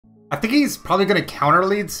I think he's probably going to counter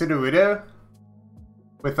lead Sudowoodo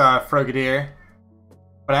with Frogadier.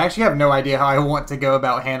 But I actually have no idea how I want to go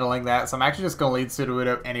about handling that, so I'm actually just going to lead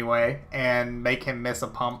Sudowoodo anyway and make him miss a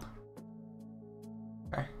pump.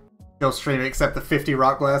 Okay. He'll stream it, except the 50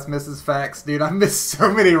 Rock Blast misses. Facts. Dude, I missed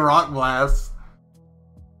so many Rock Blasts.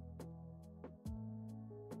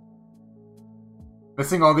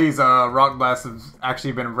 Missing all these Rock Blasts has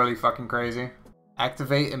actually been really fucking crazy.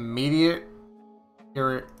 Activate immediate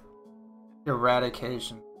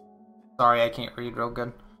eradication. Sorry, I can't read real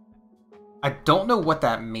good. I don't know what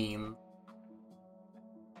that means.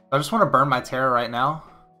 I just want to burn my Terra right now.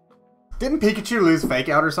 Didn't Pikachu lose Fake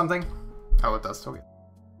Out or something? Oh, it does still get.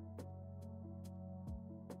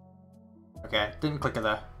 Okay, didn't click it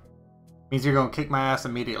there. Means you're gonna kick my ass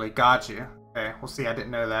immediately. Got you. Okay, we'll see. I didn't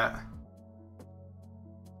know that.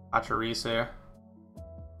 Pachirisu.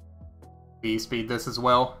 B-speed this as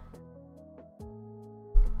well.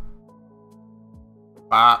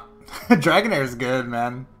 Wow. Dragonair is good,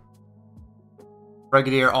 man.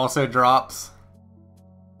 Brigadier also drops.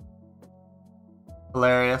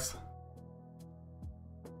 Hilarious.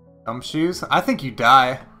 Shoes? I think you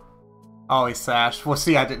die. Oh, he sashed. Well,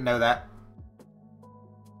 see, I didn't know that.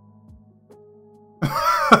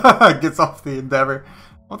 Gets off the Endeavor. I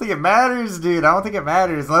don't think it matters, dude. I don't think it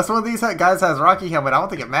matters. Unless one of these guys has Rocky Helmet, I don't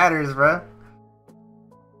think it matters, bro.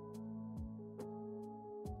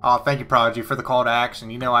 Oh, thank you, Prodigy, for the call to action.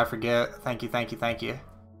 You know I forget. Thank you, thank you, thank you.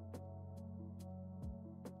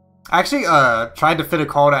 I actually tried to fit a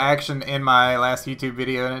call to action in my last YouTube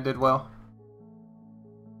video and it did well.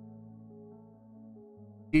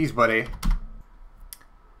 Jeez, buddy.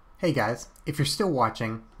 Hey guys, if you're still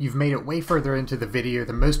watching, you've made it way further into the video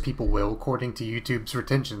than most people will according to YouTube's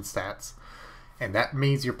retention stats. And that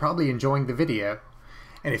means you're probably enjoying the video.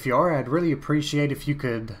 And if you are, I'd really appreciate if you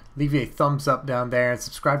could leave a thumbs up down there and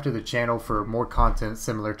subscribe to the channel for more content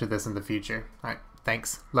similar to this in the future. Alright,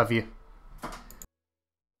 thanks. Love you.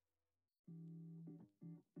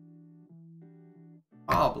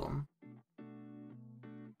 Problem.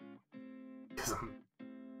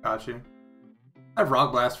 Got you. I have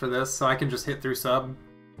Rock Blast for this, so I can just hit through sub.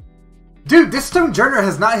 Dude, this Stonejourner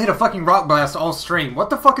has not hit a fucking Rock Blast all stream. What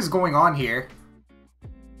the fuck is going on here?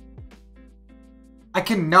 I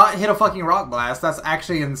cannot hit a fucking Rock Blast. That's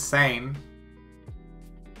actually insane.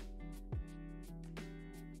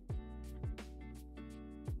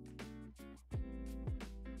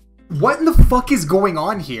 What in the fuck is going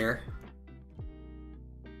on here?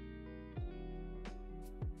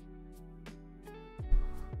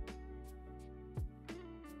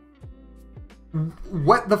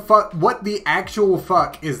 What the fuck? What the actual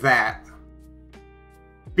fuck is that?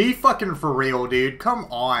 Be fucking for real, dude. Come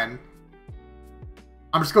on.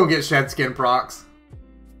 I'm just gonna get Shed Skin procs.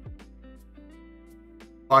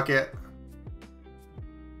 Fuck it.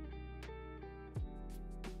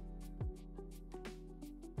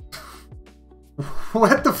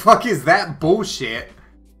 What the fuck is that bullshit?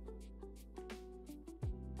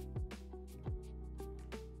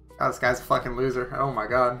 God, this guy's a fucking loser. Oh my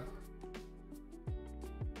god.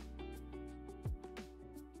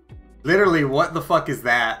 Literally, what the fuck is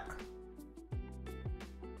that?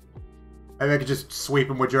 Maybe I could just sweep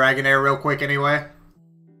him with Dragonair real quick anyway.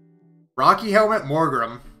 Rocky Helmet,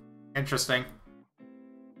 Morgrem. Interesting.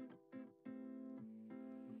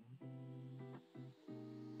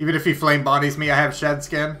 Even if he flame bodies me, I have Shed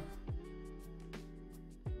Skin.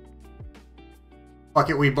 Fuck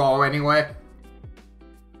it, we ball anyway.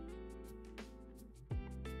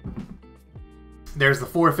 There's the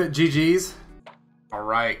forfeit, GG's.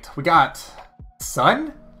 Alright, we got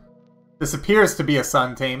Sun? This appears to be a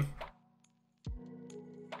Sun team.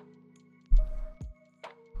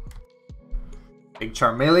 Big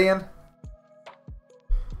Charmeleon.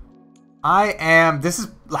 This is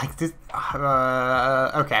like this,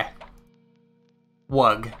 okay.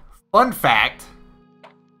 Wug. Fun fact.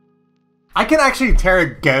 I can actually tear a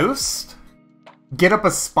Ghost, get up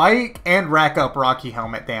a Spike, and rack up Rocky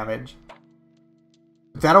Helmet damage.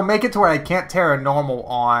 That'll make it to where I can't tear a normal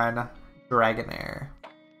on Dragonair.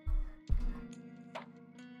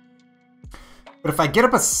 But if I get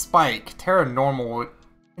up a Spike, tear a normal... You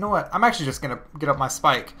know what? I'm actually just going to get up my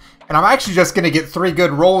Spike. And I'm actually just going to get 3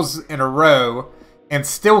 good rolls in a row and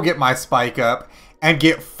still get my Spike up and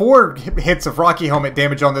get 4 hits of Rocky Helmet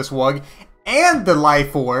damage on this Wug and the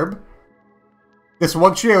Life Orb. This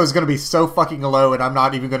Wug Trio is going to be so fucking low and I'm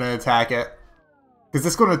not even going to attack it. Because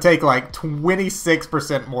it's going to take like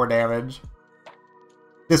 26% more damage.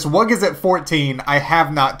 This Wug is at 14. I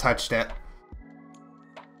have not touched it.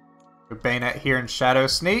 Bayonet here in Shadow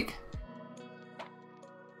Sneak.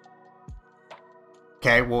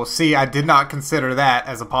 Okay, well, see, I did not consider that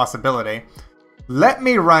as a possibility. Let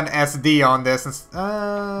me run SD on this.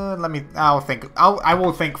 And, I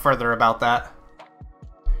will think further about that.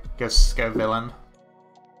 Just go villain.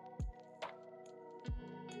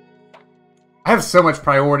 I have so much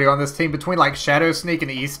priority on this team. Between, like, Shadow Sneak and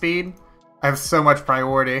E-Speed, I have so much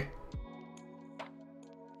priority.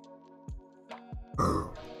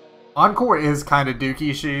 Encore is kind of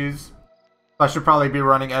dookie shoes. So I should probably be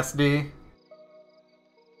running SD.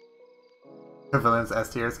 Scovillain's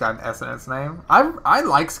S tier. It's got an S in its name. I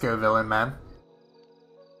like Scovillain, man.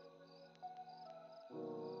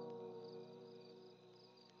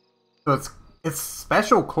 So it's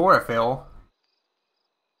special chlorophyll.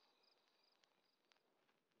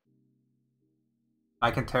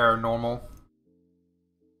 I can Terra normal.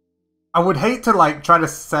 I would hate to like try to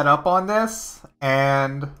set up on this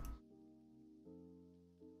and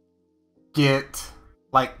get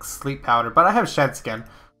like sleep powder, but I have shed skin.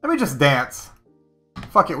 Let me just dance.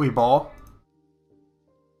 Fuck it, we ball.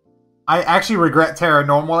 I actually regret Terra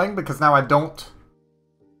normaling because now I don't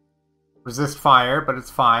resist fire, but it's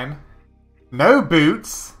fine. No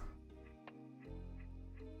boots.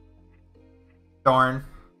 Darn.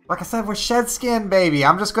 Like I said, we're shed skin, baby.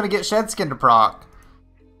 I'm just gonna get shed skin to proc.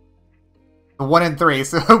 1 in 3,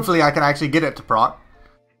 so hopefully I can actually get it to proc.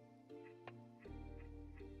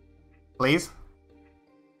 Please.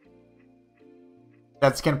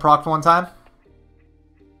 Shed skin proc one time.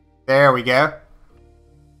 There we go.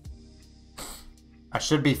 I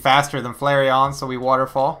should be faster than Flareon, so we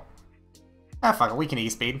waterfall. Ah, fuck it, we can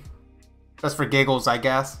E-speed. Just for giggles, I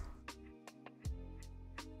guess.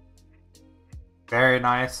 Very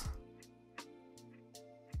nice.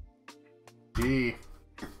 Gee.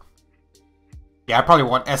 Yeah, I probably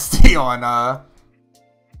want SD on,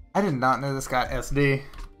 I did not know this got SD.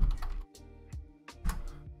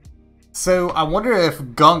 So, I wonder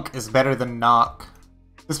if Gunk is better than Knock.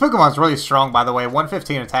 This Pokemon's really strong, by the way.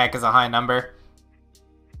 115 attack is a high number.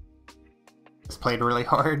 Just played really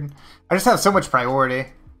hard. I just have so much priority.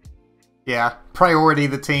 Yeah, priority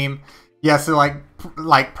the team. Yeah, so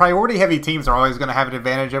like priority heavy teams are always going to have an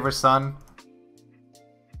advantage over Sun.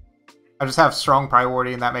 I just have strong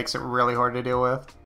priority and that makes it really hard to deal with.